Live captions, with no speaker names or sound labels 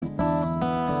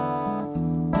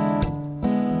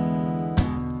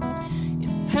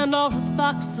Pandora's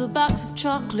box, a box of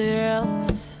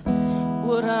chocolates.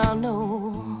 Would I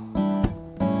know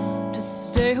to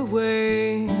stay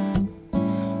away?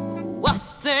 I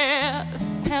said,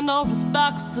 if Pandora's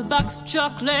box, a box of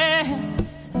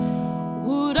chocolates,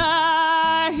 would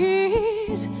I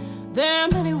eat them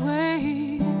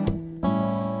anyway?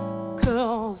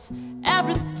 'Cause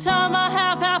every time I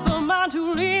have half a mind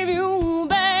to leave you,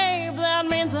 babe, that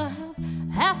means I have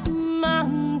half a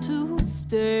mind to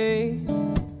stay.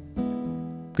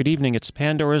 Good evening, it's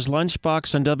Pandora's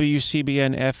Lunchbox on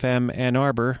WCBN FM Ann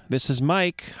Arbor. This is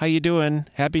Mike. How you doing?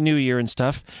 Happy New Year and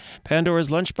stuff. Pandora's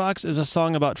Lunchbox is a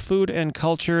song about food and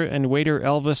culture, and waiter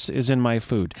Elvis is in my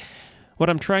food. What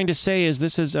I'm trying to say is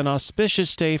this is an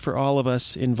auspicious day for all of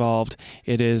us involved.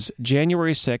 It is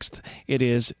January 6th. It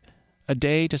is a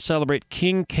day to celebrate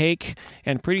King Cake,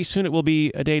 and pretty soon it will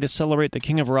be a day to celebrate the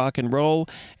King of Rock and Roll,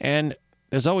 and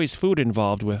there's always food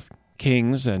involved with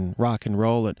kings and rock and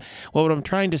roll. And well, what I'm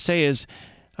trying to say is,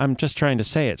 I'm just trying to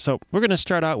say it. So we're going to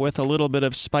start out with a little bit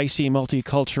of spicy,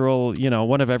 multicultural,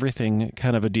 one of everything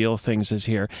kind of a deal things is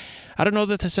here. I don't know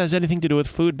that this has anything to do with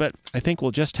food, but I think we'll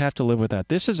just have to live with that.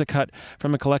 This is a cut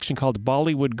from a collection called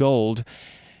Bollywood Gold,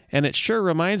 and it sure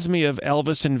reminds me of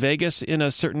Elvis in Vegas in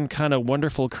a certain kind of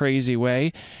wonderful, crazy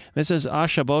way. This is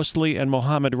Asha Bhosle and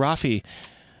Mohammed Rafi.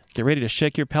 Get ready to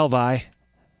shake your pelvi.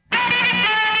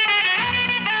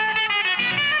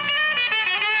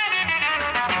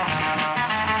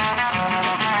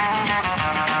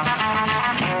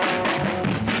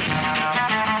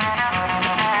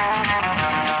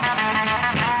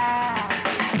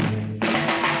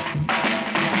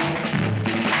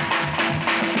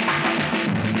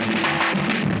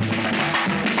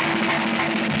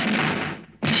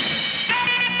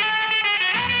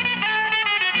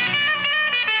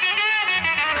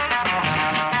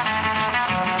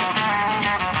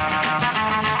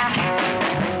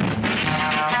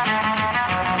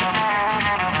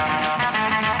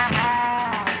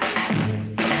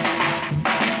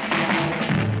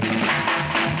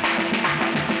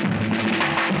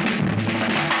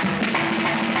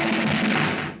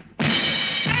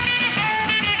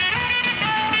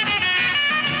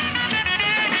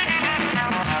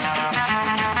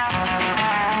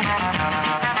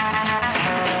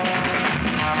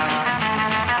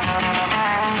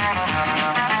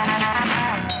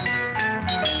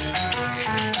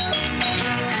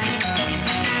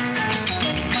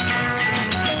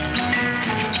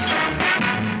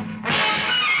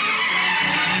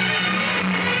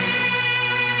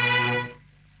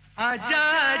 आजा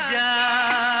आजा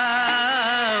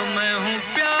मैं हूँ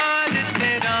प्यार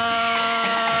तेरा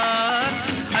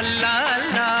अल्लाह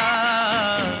अल्लाह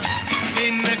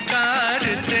इनकार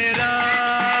तेरा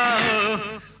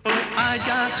ओ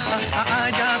आजा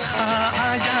आजा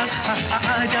आजा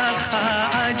आजा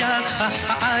आजा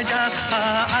आजा आजा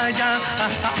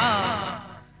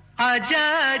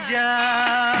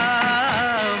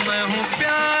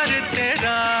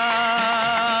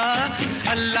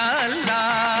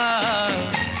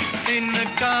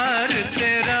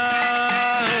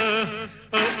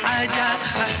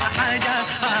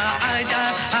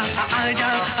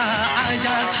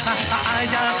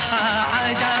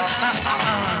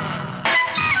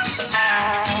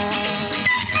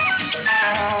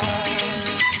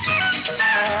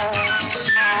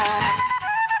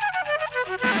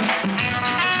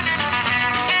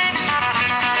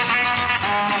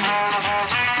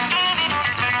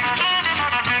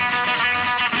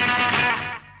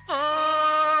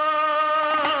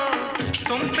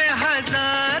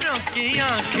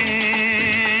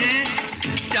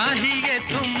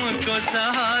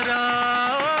सहारा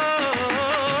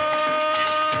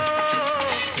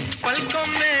पलकों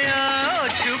में आओ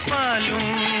छुपा लूं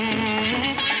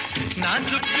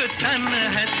नाजुक तन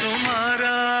है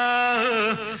तुम्हारा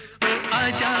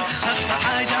आजा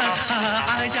आजा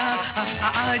आजा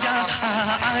आजा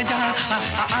आजा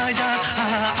आजा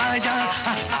आजा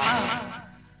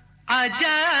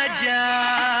आजा आजा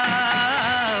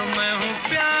मैं हूँ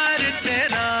प्यार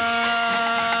तेरा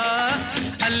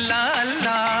अल्लाह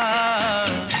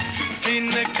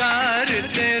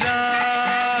तेरा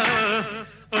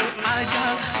आजा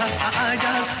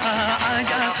आजा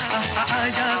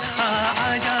आजा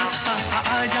आजा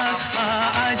आजा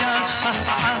आजा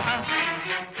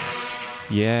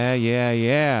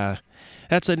Yeah.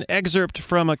 That's an excerpt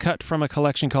from a cut from a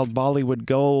collection called Bollywood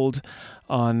Gold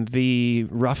on the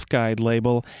Rough Guide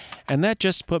label, and that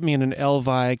just put me in an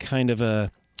Elvi kind of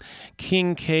a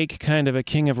King Cake, kind of a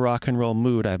King of Rock and Roll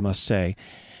mood, I must say.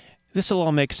 This will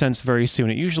all make sense very soon.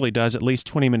 It usually does, at least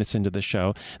 20 minutes into the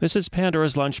show. This is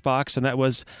Pandora's Lunchbox, and that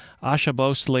was Asha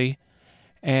Bhosle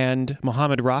and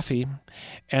Mohammed Rafi,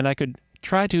 and I could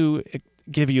try to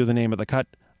give you the name of the cut.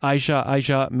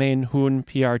 Aja Main Hun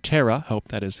Piar Terra. Hope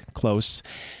that is close.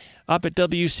 Up at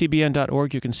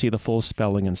WCBN.org, you can see the full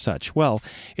spelling and such. Well,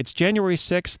 it's January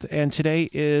 6th, and today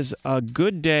is a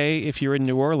good day if you're in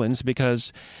New Orleans,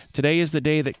 because today is the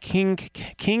day that King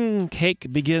Cake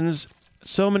begins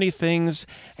so many things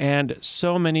and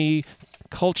so many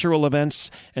cultural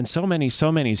events and so many.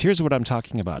 Here's what I'm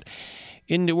talking about.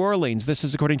 In New Orleans, this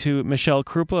is according to Michelle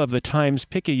Krupa of the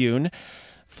Times-Picayune,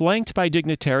 flanked by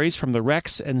dignitaries from the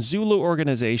Rex and Zulu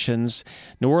organizations,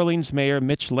 New Orleans Mayor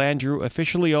Mitch Landrieu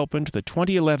officially opened the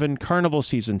 2011 carnival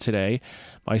season today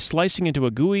by slicing into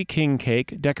a gooey king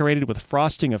cake decorated with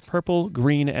frosting of purple,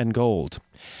 green, and gold.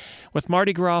 With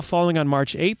Mardi Gras falling on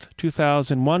March 8th,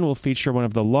 2001 will feature one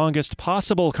of the longest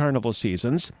possible carnival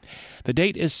seasons. The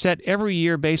date is set every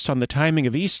year based on the timing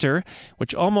of Easter,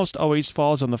 which almost always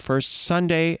falls on the first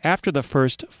Sunday after the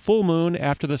first full moon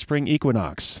after the spring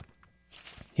equinox.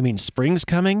 You mean spring's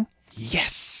coming?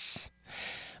 Yes!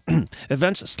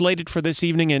 Events slated for this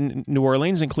evening in New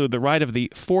Orleans include the ride of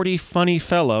the 40 Funny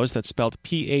Fellows, that's spelled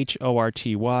Phorty,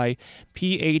 Phunny,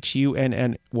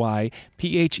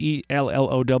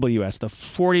 Phellows, the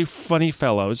 40 Funny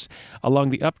Fellows, along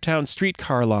the Uptown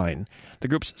Streetcar line. The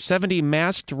group's 70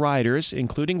 masked riders,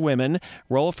 including women,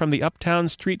 roll from the Uptown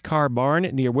Streetcar barn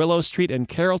near Willow Street and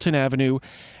Carrollton Avenue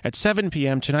at 7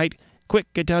 p.m. tonight.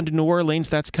 Quick, get down to New Orleans.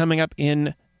 That's coming up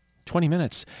in 20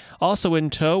 minutes. Also in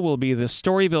tow will be the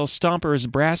Storyville Stompers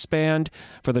Brass Band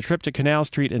for the trip to Canal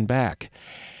Street and back.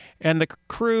 And the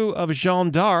crew of Jeanne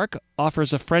d'Arc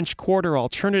offers a French Quarter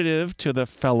alternative to the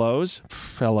Fellows.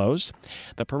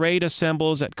 The parade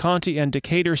assembles at Conti and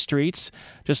Decatur Streets.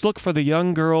 Just look for the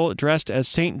young girl dressed as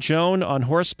St. Joan on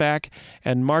horseback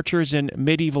and marchers in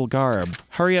medieval garb.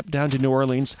 Hurry up down to New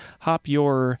Orleans. Hop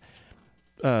your...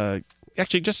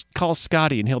 Actually, just call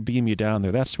Scotty and he'll beam you down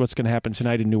there. That's what's going to happen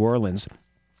tonight in New Orleans.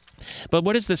 But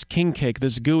what is this king cake,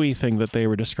 this gooey thing that they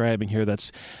were describing here that's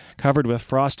covered with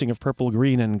frosting of purple,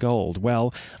 green, and gold?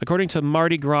 Well, according to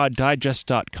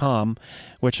MardiGrasDigest.com,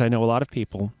 which I know a lot of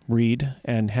people read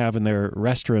and have in their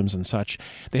restrooms and such,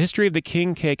 the history of the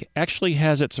king cake actually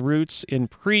has its roots in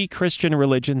pre-Christian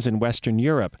religions in Western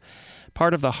Europe.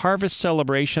 Part of the harvest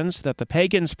celebrations that the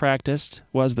pagans practiced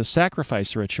was the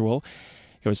sacrifice ritual.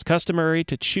 It was customary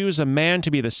to choose a man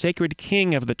to be the sacred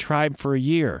king of the tribe for a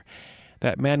year.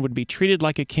 That man would be treated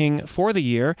like a king for the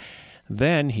year.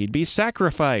 Then he'd be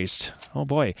sacrificed. Oh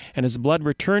boy. And his blood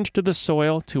returned to the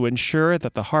soil to ensure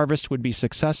that the harvest would be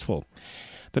successful.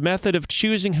 The method of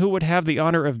choosing who would have the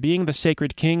honor of being the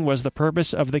sacred king was the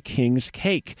purpose of the king's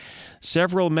cake.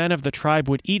 Several men of the tribe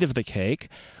would eat of the cake.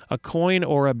 A coin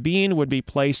or a bean would be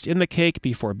placed in the cake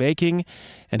before baking,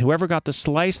 and whoever got the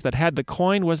slice that had the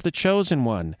coin was the chosen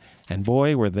one. And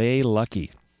boy, were they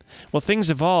lucky. Well, things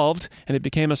evolved, and it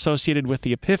became associated with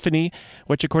the Epiphany,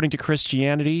 which, according to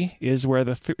Christianity, is when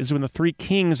the three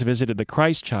kings visited the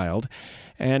Christ child.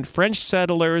 And French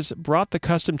settlers brought the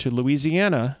custom to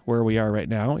Louisiana, where we are right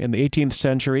now, in the 18th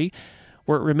century,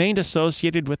 where it remained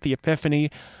associated with the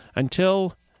Epiphany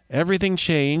until everything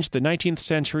changed. The 19th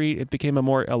century, it became a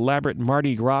more elaborate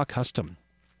Mardi Gras custom.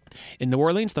 In New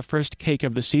Orleans, the first cake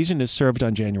of the season is served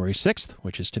on January 6th,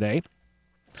 which is today.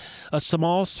 A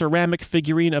small ceramic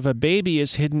figurine of a baby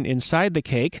is hidden inside the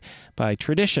cake by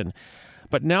tradition.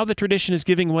 But now the tradition is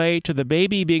giving way to the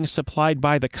baby being supplied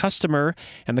by the customer,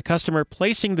 and the customer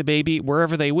placing the baby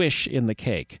wherever they wish in the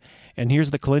cake. And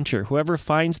here's the clincher. Whoever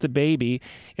finds the baby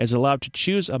is allowed to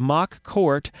choose a mock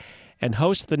court and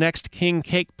host the next king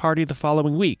cake party the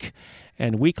following week.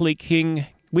 And weekly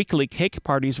cake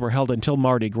parties were held until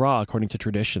Mardi Gras, according to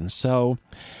tradition. So,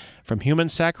 from human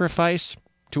sacrifice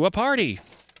to a party.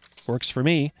 Works for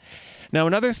me. Now,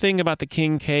 another thing about the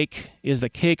king cake is the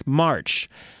cake march.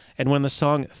 And when the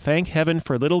song Thank Heaven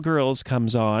for Little Girls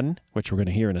comes on, which we're going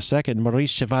to hear in a second, Maurice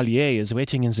Chevalier is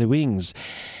waiting in the wings.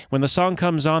 When the song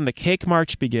comes on, the cake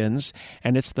march begins,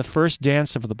 and it's the first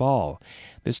dance of the ball.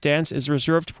 This dance is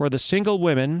reserved for the single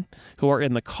women who are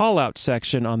in the call-out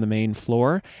section on the main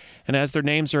floor, and as their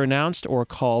names are announced or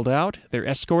called out, they're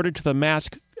escorted to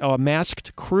a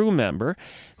masked crew member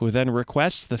who then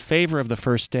requests the favor of the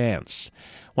first dance.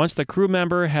 Once the crew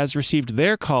member has received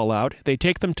their call-out, they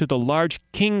take them to the large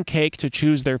king cake to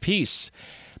choose their piece.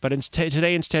 But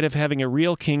today, instead of having a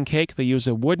real king cake, they use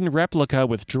a wooden replica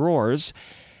with drawers.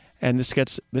 And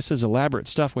this is elaborate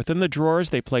stuff. Within the drawers,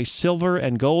 they place silver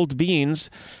and gold beans,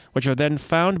 which are then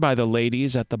found by the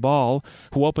ladies at the ball,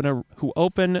 who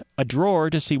open a drawer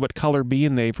to see what color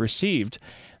bean they've received.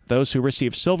 Those who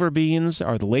receive silver beans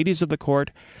are the ladies of the court,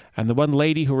 and the one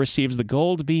lady who receives the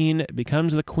gold bean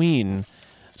becomes the queen.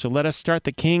 So let us start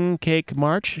the King Cake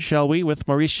March, shall we, with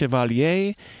Maurice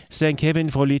Chevalier, Thank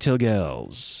Heaven for Little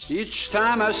Girls. Each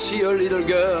time I see a little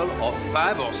girl of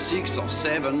 5 or 6 or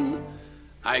 7,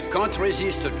 I can't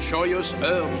resist a joyous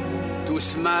urge to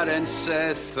smile and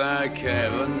say thank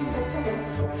heaven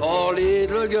for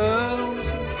little girls.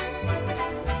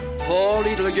 For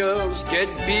little girls get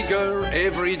bigger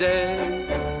every day.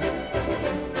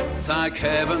 Thank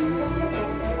heaven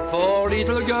for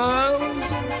little girls.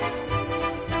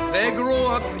 They grow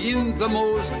up in the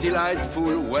most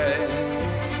delightful way.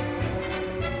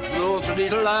 Those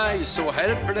little eyes so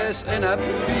helpless and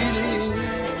appealing,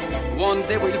 one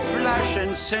day will flash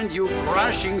and send you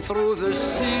crashing through the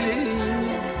ceiling.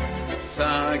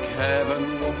 Thank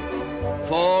heaven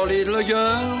for little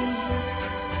girls.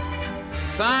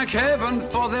 Thank heaven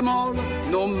for them all,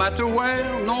 no matter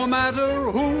where, no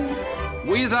matter who.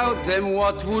 Without them,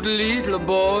 what would little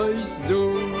boys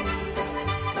do?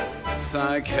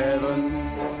 Thank heaven,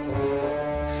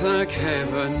 thank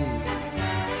heaven,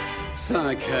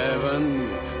 thank heaven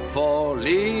for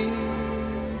little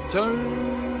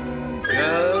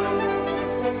girls.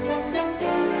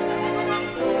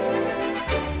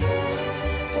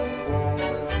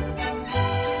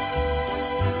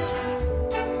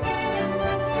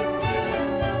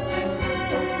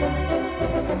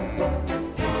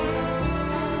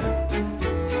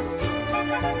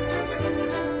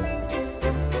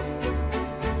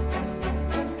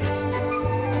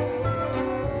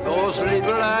 Those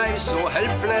little eyes so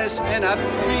helpless and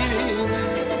appealing,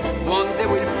 one day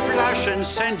will flash and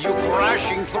send you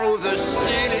crashing through the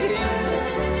ceiling.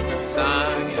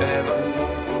 Thank heaven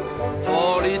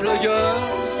for little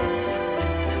girls.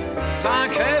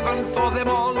 Thank heaven for them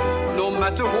all, no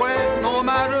matter where, no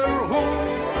matter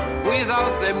who.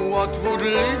 Without them, what would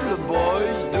little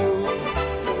boys do?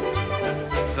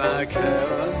 Thank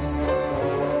heaven,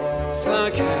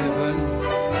 thank heaven.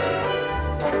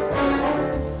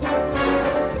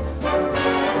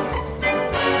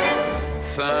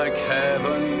 Thank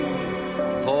heaven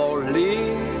for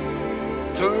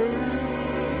little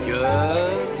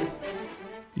girls.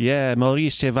 Yeah,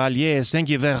 Maurice Chevalier, thank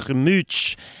you very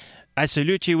much. I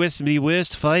salute you with the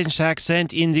worst French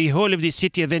accent in the whole of the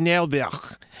city of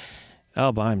Engelberg.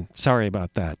 Oh, I'm sorry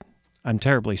about that. I'm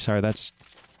terribly sorry. That's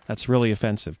really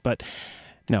offensive. But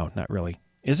no, not really.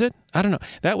 Is it? I don't know.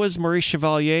 That was Maurice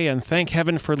Chevalier and Thank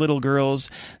Heaven for Little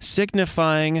Girls,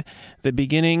 signifying the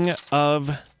beginning of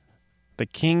the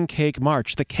King Cake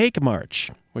March, the Cake March,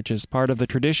 which is part of the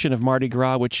tradition of Mardi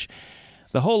Gras,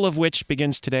 the whole of which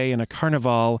begins today in a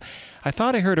carnival. I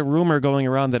thought I heard a rumor going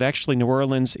around that actually New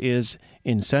Orleans is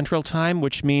in Central Time,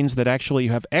 which means that actually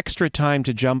you have extra time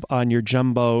to jump on your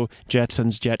Jumbo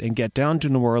Jetsons jet and get down to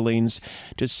New Orleans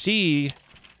to see,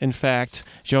 in fact,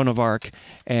 Joan of Arc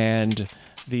and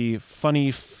the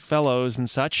funny fellows and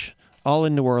such, all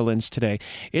in New Orleans today.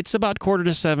 It's about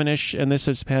 6:45-ish, and this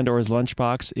is Pandora's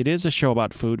Lunchbox. It is a show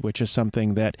about food, which is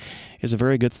something that is a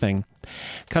very good thing.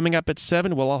 Coming up at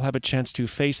 7, we'll all have a chance to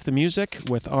face the music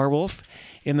with Arwolf.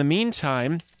 In the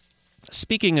meantime,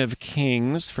 speaking of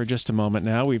kings for just a moment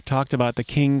now, we've talked about the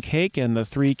king cake and the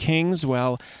 3 kings.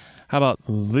 Well, how about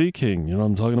the king? You know what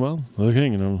I'm talking about? The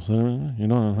king, you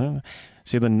know.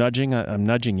 See the nudging? I'm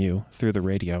nudging you through the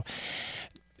radio.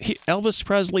 Elvis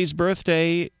Presley's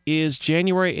birthday is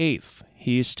January 8th.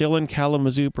 He's still in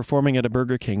Kalamazoo performing at a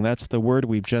Burger King. That's the word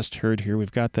we've just heard here.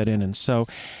 We've got that in. And so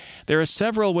there are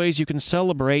several ways you can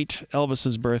celebrate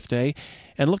Elvis's birthday.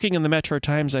 And looking in the Metro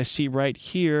Times, I see right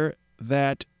here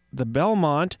that the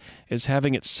Belmont is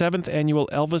having its 7th annual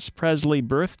Elvis Presley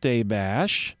Birthday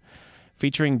Bash,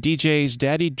 featuring DJs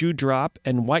Daddy Dewdrop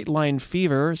and White Line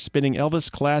Fever, spinning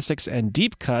Elvis classics and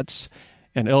deep cuts.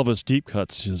 And Elvis deep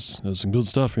cuts is some good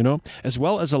stuff, you know, as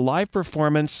well as a live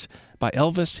performance by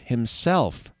Elvis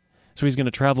himself. So he's going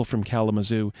to travel from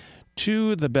Kalamazoo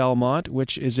to the Belmont,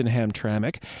 which is in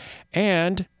Hamtramck,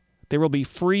 and there will be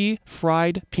free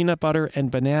fried peanut butter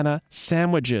and banana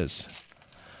sandwiches,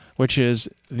 which is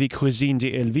the cuisine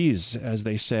d'Elvis, as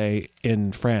they say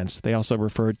in France. They also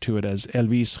refer to it as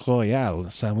Elvis Royal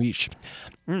sandwich.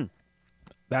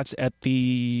 That's at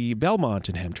the Belmont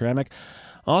in Hamtramck.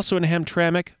 Also in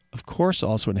Hamtramck, of course,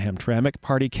 also in Hamtramck,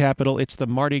 party capital. It's the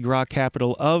Mardi Gras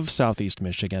capital of Southeast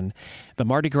Michigan. The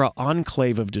Mardi Gras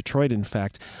enclave of Detroit, in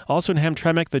fact. Also in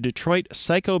Hamtramck, the Detroit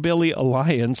Psychobilly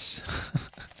Alliance.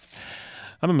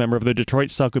 I'm a member of the Detroit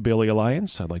Psychobilly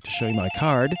Alliance. I'd like to show you my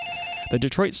card. The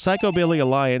Detroit Psychobilly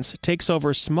Alliance takes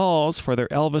over Smalls for their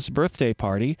Elvis birthday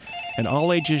party, an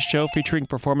all-ages show featuring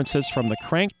performances from the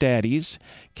Crank Daddies,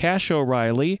 Cash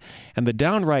O'Reilly, and the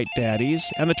Downright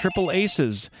Daddies, and the Triple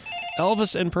Aces.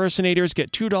 Elvis impersonators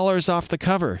get $2 off the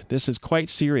cover. This is quite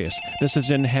serious. This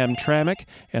is in Hamtramck,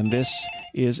 and this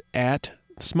is at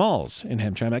Smalls in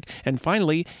Hamtramck. And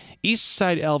finally, East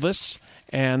Side Elvis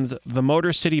and the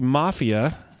Motor City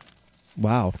Mafia,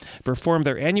 wow, performed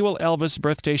their annual Elvis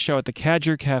birthday show at the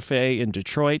Cadger Cafe in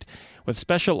Detroit with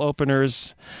special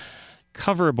openers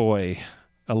Coverboy,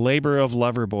 A Labor of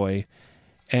Loverboy,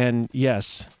 and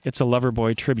yes, it's a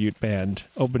Loverboy tribute band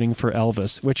opening for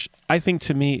Elvis, which I think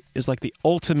to me is like the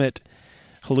ultimate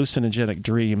hallucinogenic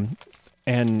dream.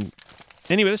 And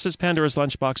anyway, this is Pandora's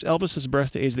Lunchbox. Elvis's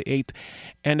birthday is the 8th,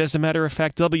 and as a matter of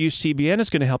fact, WCBN is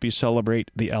going to help you celebrate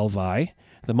the Elvi,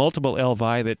 the multiple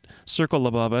Elvi that circle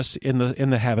above us in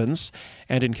the heavens,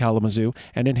 and in Kalamazoo,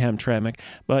 and in Hamtramck.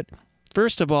 But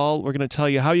first of all, we're going to tell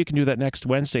you how you can do that next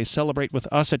Wednesday. Celebrate with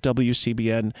us at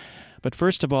WCBN. But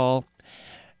first of all,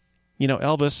 you know,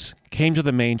 Elvis came to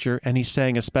the manger and he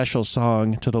sang a special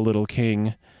song to the little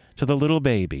king, to the little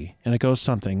baby. And it goes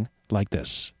something like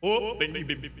this. Oh, baby,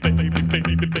 baby, baby, baby,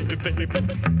 baby, baby, baby, baby,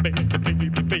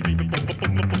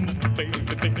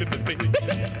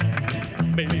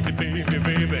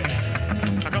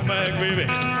 I come back, baby,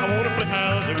 I want to play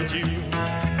house with you.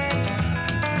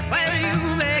 Well, you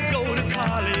may go to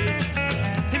college,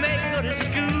 you may go to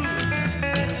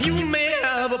school, you may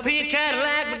have a pink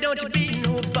Cadillac, but don't you be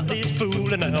nobody's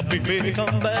fool. And now, baby,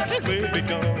 come back, baby,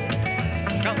 come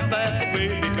back,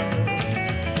 baby,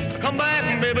 come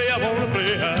back, baby, I want to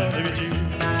play house with you.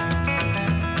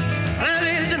 Now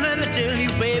listen, let me tell you,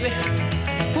 baby,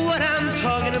 what I'm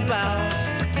talking about.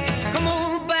 Come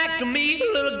on back to me,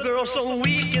 little girl, so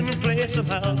we can play some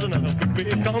house. And now,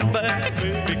 baby, come back,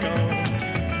 baby,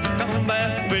 come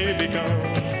back, baby,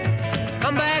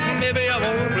 come back, baby, I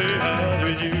want to play house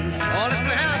with you. All in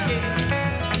the house, kid.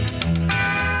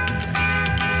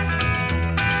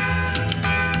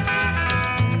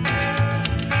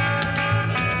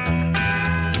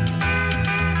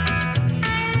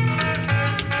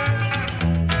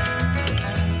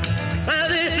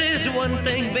 One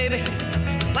thing, baby,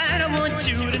 I want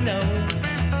you to know.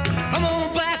 Come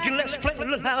on back and let's play a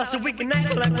little house so we can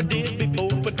act like we did before.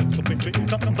 But baby,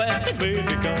 come back, baby,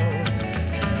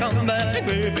 come back,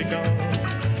 baby,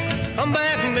 come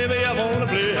back, baby, I wanna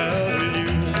play house with you.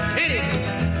 Hit it.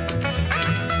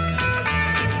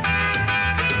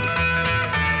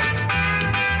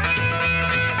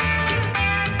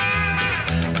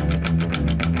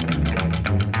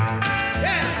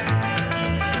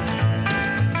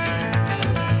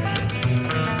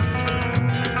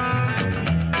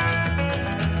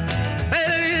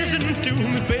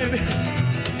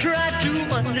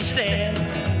 Understand,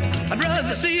 I'd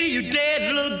rather see you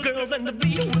dead, little girl, than to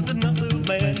be with another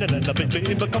man. And I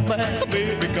baby, come back,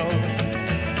 baby,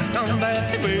 come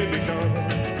back, baby,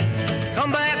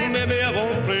 come back, baby, I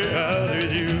want to play house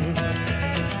with you.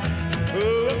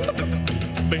 Oh,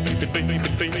 baby, baby, baby,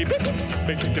 baby, baby,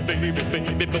 baby, baby,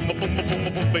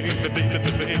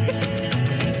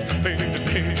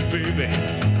 baby,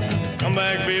 come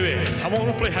back, baby, I want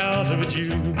to play house with you.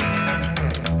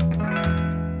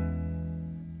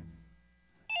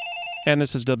 And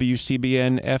this is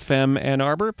WCBN FM Ann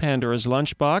Arbor, Pandora's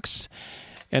Lunchbox.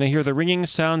 And I hear the ringing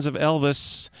sounds of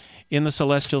Elvis in the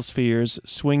celestial spheres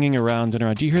swinging around and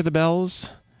around. Do you hear the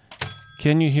bells?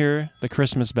 Can you hear the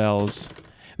Christmas bells?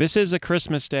 This is a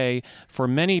Christmas day for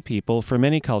many people, for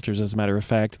many cultures, as a matter of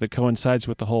fact, that coincides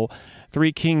with the whole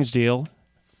Three Kings deal.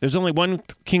 There's only one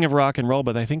king of rock and roll,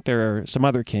 but I think there are some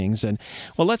other kings. And,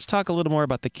 well, let's talk a little more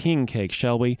about the king cake,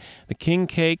 shall we? The king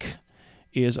cake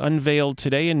is unveiled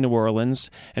today in New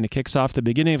Orleans, and it kicks off the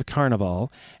beginning of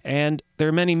Carnival. And there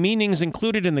are many meanings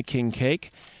included in the king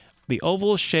cake. The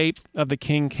oval shape of the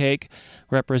king cake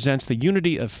represents the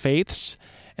unity of faiths,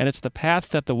 and it's the path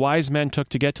that the wise men took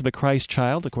to get to the Christ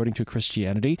child, according to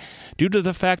Christianity. Due to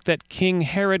the fact that King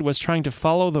Herod was trying to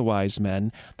follow the wise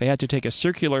men, they had to take a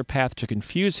circular path to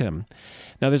confuse him.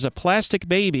 Now, there's a plastic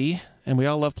baby, and we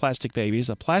all love plastic babies,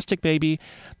 a plastic baby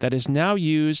that is now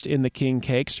used in the king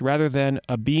cakes rather than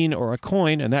a bean or a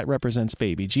coin, and that represents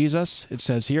baby Jesus. It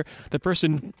says here, the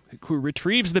person who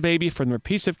retrieves the baby from the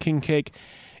piece of king cake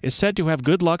is said to have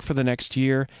good luck for the next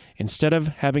year instead of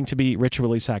having to be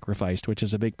ritually sacrificed, which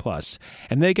is a big plus.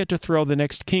 And they get to throw the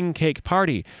next king cake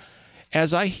party.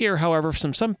 As I hear, however,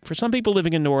 for some people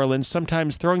living in New Orleans,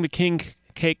 sometimes throwing the king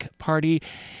cake party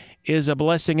is a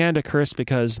blessing and a curse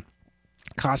because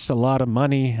costs a lot of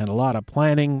money and a lot of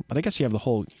planning, but I guess you have the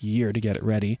whole year to get it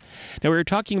ready. Now, we were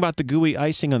talking about the gooey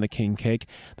icing on the king cake.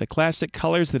 The classic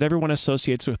colors that everyone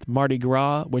associates with Mardi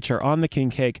Gras, which are on the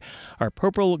king cake, are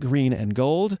purple, green, and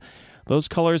gold. Those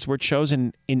colors were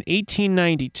chosen in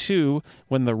 1892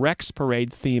 when the Rex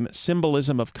Parade theme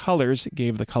Symbolism of Colors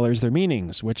gave the colors their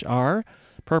meanings, which are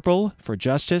purple for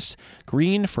justice,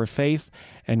 green for faith,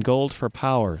 and gold for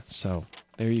power. So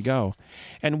there you go.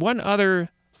 And one other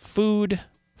food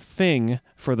thing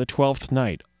for the 12th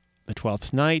night. The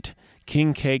 12th night,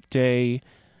 King Cake Day,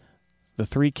 the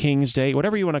Three Kings Day,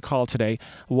 whatever you want to call it today,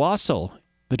 wassail,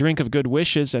 the drink of good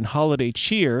wishes and holiday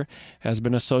cheer, has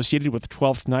been associated with the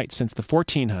 12th night since the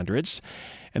 1400s.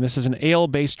 And this is an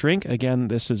ale-based drink. Again,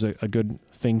 this is a good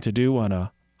thing to do on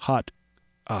a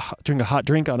drink a hot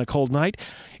drink on a cold night.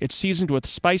 It's seasoned with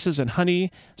spices and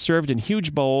honey, served in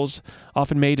huge bowls,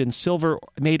 often made of silver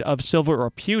or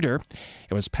pewter.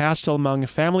 It was passed among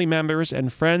family members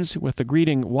and friends with the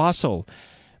greeting wassail.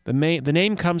 The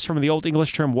name comes from the Old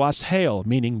English term washail,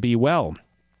 meaning be well.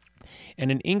 And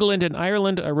in England and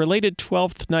Ireland, a related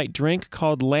 12th night drink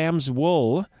called lamb's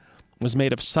wool was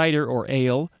made of cider or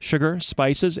ale, sugar,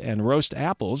 spices, and roast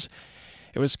apples.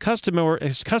 It was customary.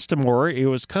 I'm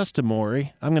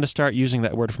going to start using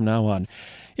that word from now on.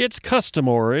 It's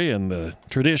customary in the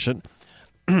tradition.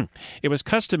 It was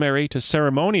customary to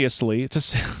ceremoniously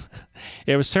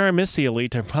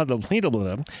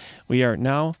We are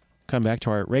now come back to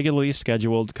our regularly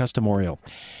scheduled customorial.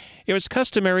 It was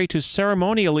customary to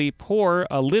ceremonially pour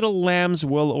a little lamb's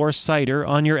wool or cider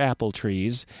on your apple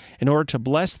trees in order to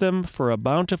bless them for a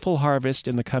bountiful harvest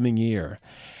in the coming year.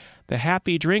 The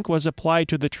happy drink was applied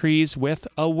to the trees with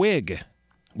a wig.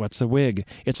 What's a wig?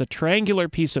 It's a triangular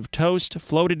piece of toast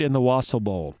floated in the wassail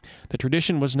bowl. The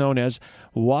tradition was known as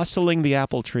wassailing the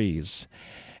apple trees.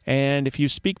 And if you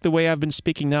speak the way I've been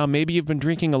speaking now, maybe you've been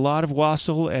drinking a lot of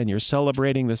wassail and you're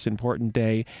celebrating this important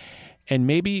day. And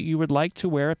maybe you would like to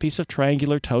wear a piece of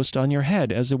triangular toast on your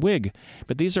head as a wig.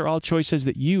 But these are all choices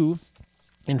that you,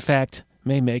 in fact,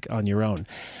 may make on your own.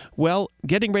 Well,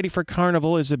 getting ready for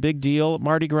Carnival is a big deal.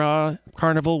 Mardi Gras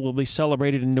Carnival will be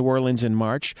celebrated in New Orleans in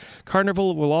March.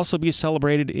 Carnival will also be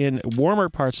celebrated in warmer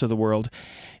parts of the world,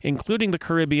 including the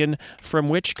Caribbean, from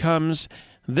which comes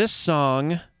this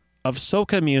song of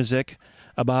soca music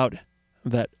about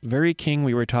that very king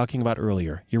we were talking about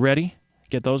earlier. You ready?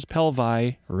 Get those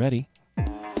pelvi ready.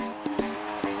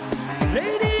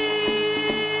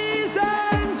 Ladies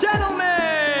and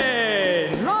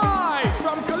gentlemen, live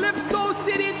from Calypso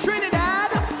City,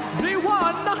 Trinidad, the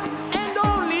one and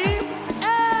only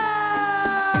Elvis.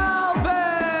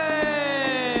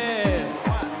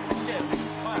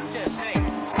 1, 2, 3.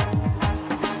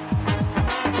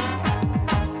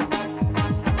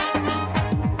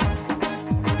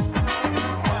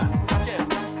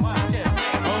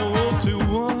 I love to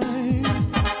wine,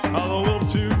 I love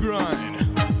to grind,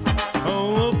 I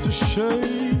love to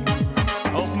shake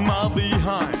off my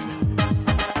behind.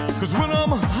 'Cause when I'm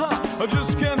hot, I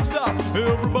just can't stop.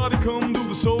 Everybody come do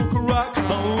the soca rock. I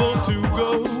love to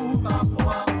go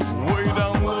way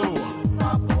down low,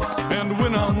 and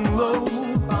when I'm low,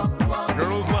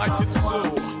 girls like it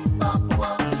so.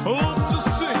 I love to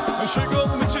sing and shake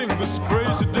off my ting. This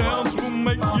crazy dance will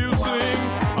make you sing.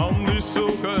 I'm the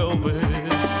soca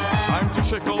Elvis. Time to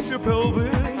shake off your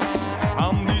pelvis.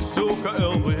 I'm the soca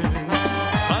Elvis.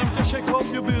 Time to shake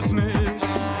off your business.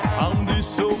 I'm the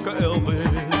soca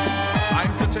Elvis.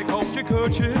 Time to take off your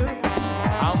kerchief.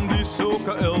 I'm the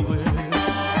soca Elvis.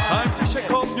 Time to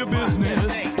shake off your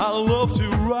business. I love to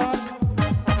rock.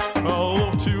 I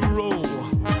love to roll.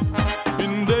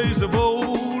 In days of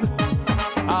old,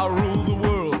 I rule the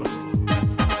world.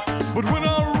 But when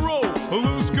I roll, I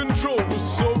lose control. The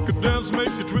soca dance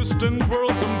make you twist and twirl.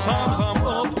 Sometimes I'm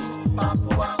up,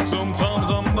 sometimes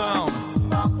I'm down,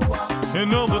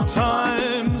 and other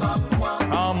times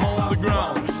I'm on the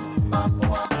ground.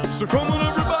 So come on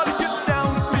everybody, get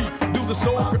down with me. Do the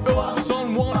soca Elvis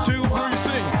on 1, 2, 3,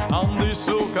 sing. I'm the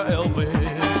soca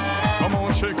Elvis. Come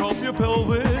on, shake off your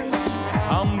pelvis.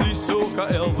 I'm the soca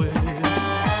Elvis.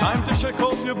 Time to shake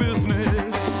off your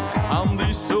business. I'm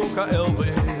the soca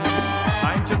Elvis.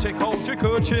 Time to take off your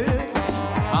kerchief.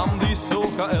 I'm the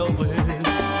soca Elvis.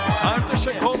 Time to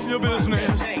shake off your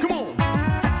business. Come on.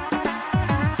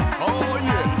 Oh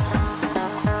yeah.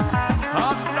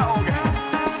 Hot dog.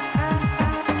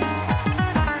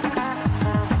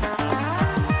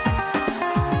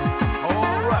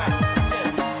 All right.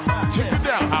 Check it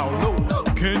down. How low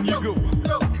can you go?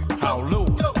 How low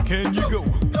can you go?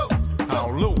 How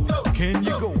low can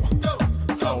you go?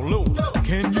 How low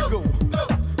can you go?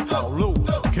 How low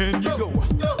can you go?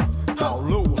 How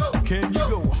low can you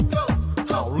go?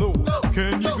 How low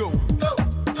can you go?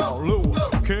 How low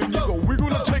can you go? We're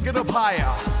gonna take it up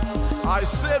higher. I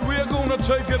said we're gonna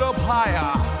take it up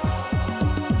higher.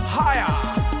 Higher,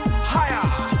 higher,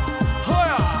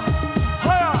 higher.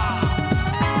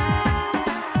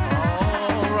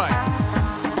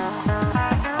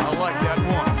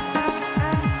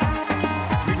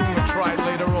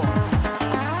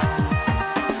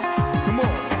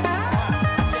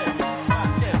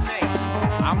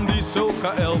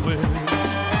 soca Elvis.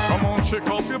 Come on, shake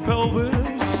off your pelvis.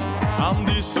 I'm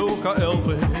the soca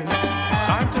Elvis.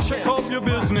 Time to shake off your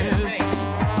business.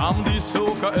 I'm the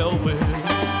soca Elvis.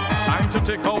 Time to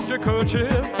take off your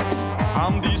kerchief.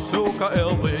 I'm the soca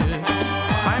Elvis.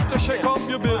 Time to shake off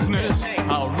your business.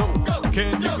 How low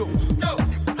can you go?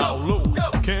 How low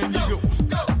can you go?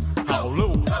 How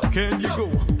low can you go?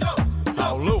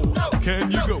 How low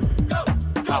can you go?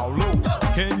 How low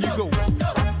can you go?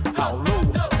 How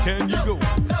low can you go?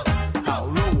 How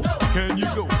low can you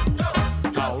go?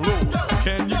 How low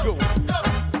can you go?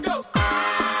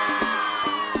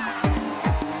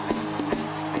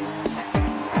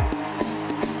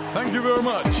 Thank you very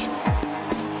much.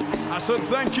 I said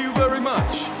thank you very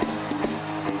much.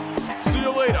 See you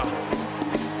later.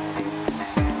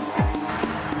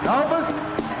 Elvis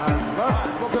has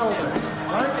left the building.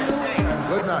 Thank you and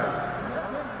good night.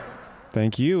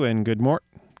 Thank you and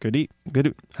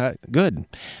good.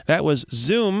 That was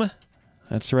Zoom.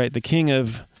 That's right, the king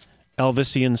of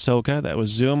Elvisian soca. That was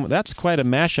Zoom. That's quite a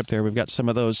mashup there. We've got some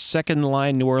of those second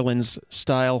line New Orleans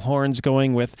style horns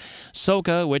going with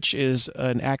soca, which is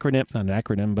an acronym, not an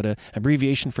acronym, but an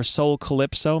abbreviation for Soul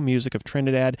Calypso, music of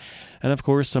Trinidad. And of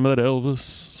course, some of that Elvis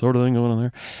sort of thing going on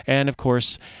there. And of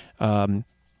course,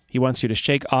 he wants you to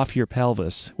shake off your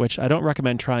pelvis, which I don't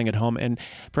recommend trying at home. And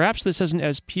perhaps this isn't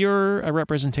as pure a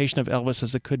representation of Elvis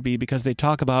as it could be, because they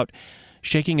talk about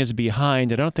shaking his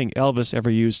behind. I don't think Elvis ever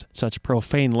used such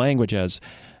profane language as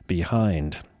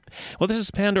behind. Well, this is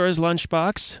Pandora's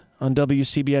Lunchbox on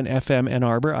WCBN FM Ann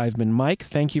Arbor. I've been Mike.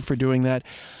 Thank you for doing that.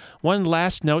 One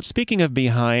last note. Speaking of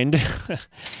behind,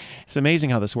 it's amazing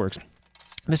how this works.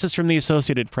 This is from the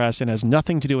Associated Press and has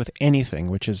nothing to do with anything,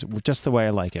 which is just the way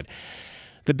I like it.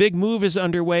 The big move is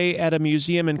underway at a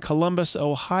museum in Columbus,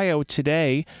 Ohio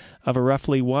today of a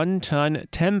roughly 1-ton,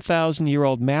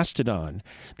 10,000-year-old mastodon.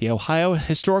 The Ohio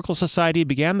Historical Society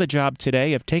began the job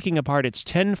today of taking apart its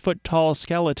 10-foot-tall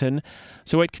skeleton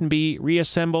so it can be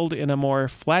reassembled in a more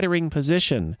flattering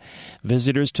position.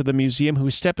 Visitors to the museum who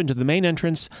step into the main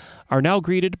entrance are now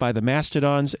greeted by the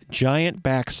mastodon's giant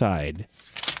backside.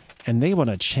 And they want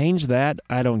to change that?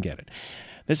 I don't get it.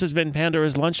 This has been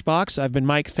Pandora's Lunchbox. I've been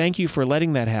Mike. Thank you for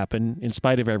letting that happen in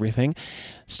spite of everything.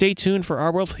 Stay tuned for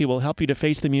Our World. He will help you to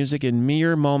face the music in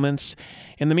mere moments.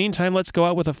 In the meantime, let's go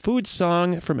out with a food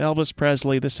song from Elvis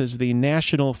Presley. This is the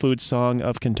national food song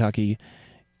of Kentucky,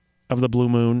 of the Blue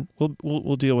Moon.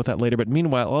 We'll deal with that later. But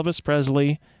meanwhile, Elvis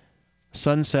Presley,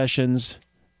 Sun Sessions.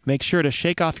 Make sure to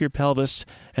shake off your pelvis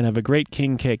and have a great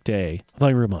King Cake Day. Thank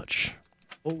you very much.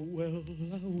 Oh, well,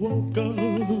 I woke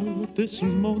up this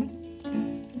morning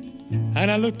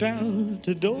and I looked out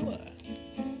the door.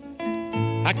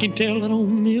 I can tell an old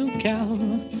milk cow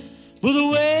with the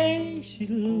way she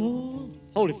looks.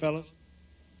 Hold it, fellas.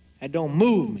 That don't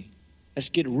move me. Let's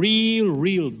get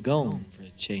real gone for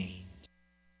a change.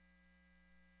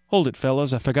 Hold it,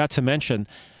 fellas. I forgot to mention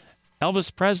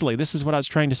Elvis Presley. This is what I was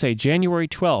trying to say. January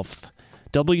 12th,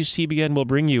 WCBN will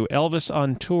bring you Elvis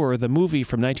on Tour, the movie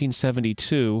from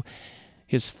 1972.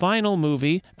 His final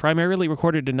movie, primarily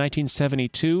recorded in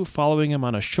 1972, following him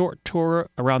on a short tour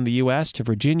around the U.S. to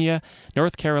Virginia,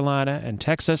 North Carolina, and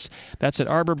Texas. That's at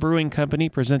Arbor Brewing Company,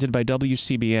 presented by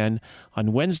WCBN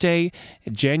on Wednesday,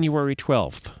 January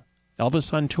 12th.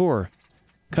 Elvis on Tour.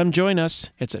 Come join us.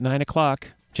 It's at 9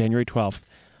 o'clock, January 12th.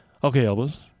 Okay,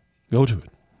 Elvis, go to it.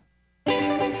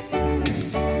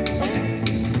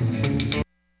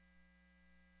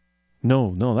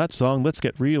 No, that song, Let's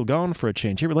Get Real Gone for a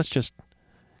Change. Here, let's just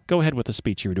go ahead with the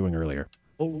speech you were doing earlier.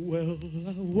 Oh, well,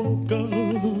 I woke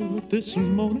up this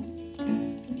morning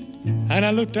and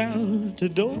I looked out the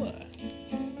door.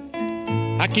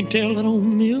 I can tell an old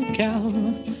milk cow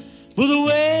with the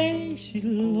way she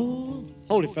looks.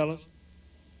 Hold it, fellas.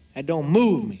 That don't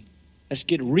move me. Let's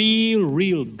get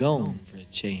real gone for a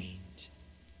change.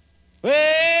 Well,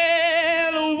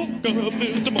 I woke up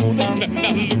this morning and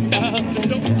I looked out the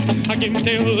door. I can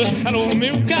tell an old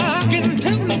milk cow, I can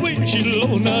tell the way she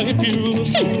low. Now if you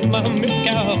saw my milk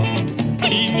cow,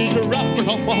 she's wrapping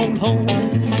up on home.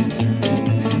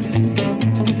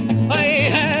 I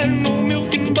ain't had no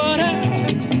milk and butter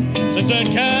since that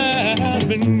cow's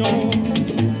been gone.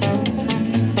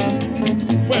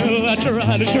 Well, I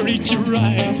try to treat you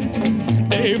right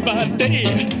day by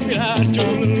day. I do a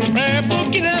little prayer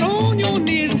book, get out on your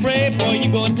knees and pray for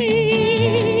you gonna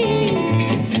need.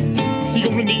 You're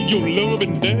gonna need your love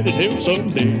and daddy's help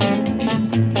someday.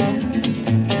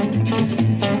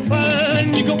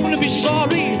 And you're gonna be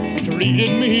sorry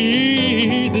treating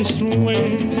me this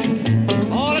way.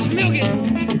 Oh, let's milk it.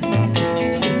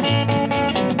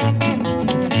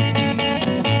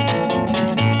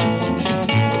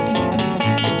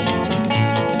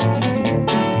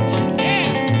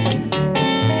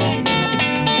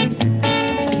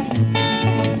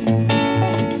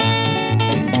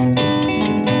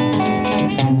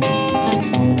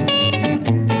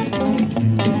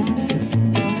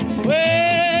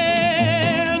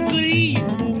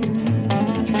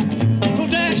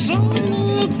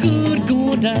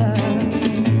 go down.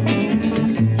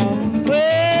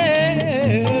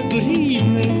 Well, good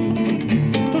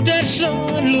evening. Don't that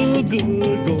sun look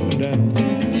good going down?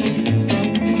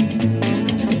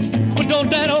 But don't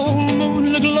that old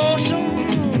moon look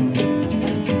lonesome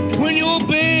when your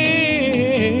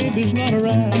baby's not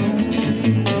around?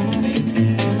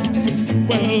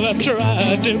 Well, I've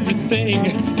tried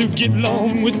everything to get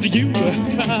along with you.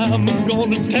 I'm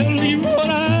gonna tell you what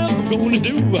I'm gonna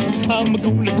do. I'm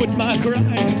gonna quit my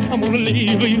crying. I'm gonna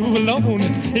leave you alone.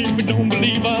 If you don't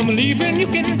believe I'm leaving, you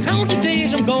can count the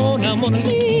days I'm gone. I'm gonna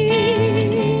leave.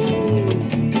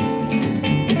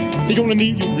 You're gonna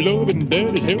need your love and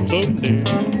daddy help someday.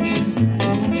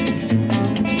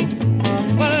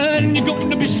 And you're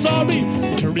gonna be sorry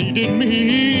for treating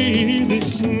me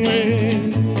this way.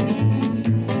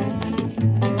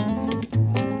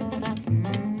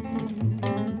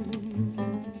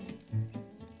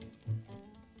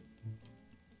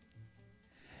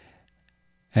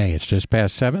 Hey, it's just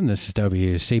past 7. This is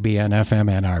WCBN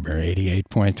FM Ann Arbor,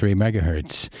 88.3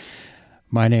 megahertz.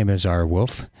 My name is R.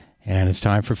 Wolf, and it's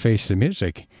time for Face the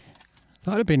Music.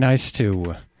 Thought it'd be nice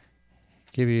to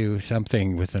give you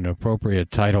something with an appropriate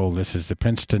title. This is the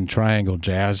Princeton Triangle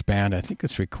Jazz Band. I think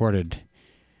it's recorded,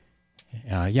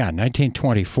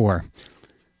 1924.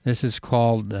 This is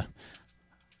called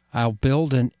I'll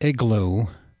Build an Igloo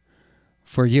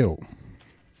for You.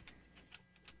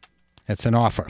 It's an offer.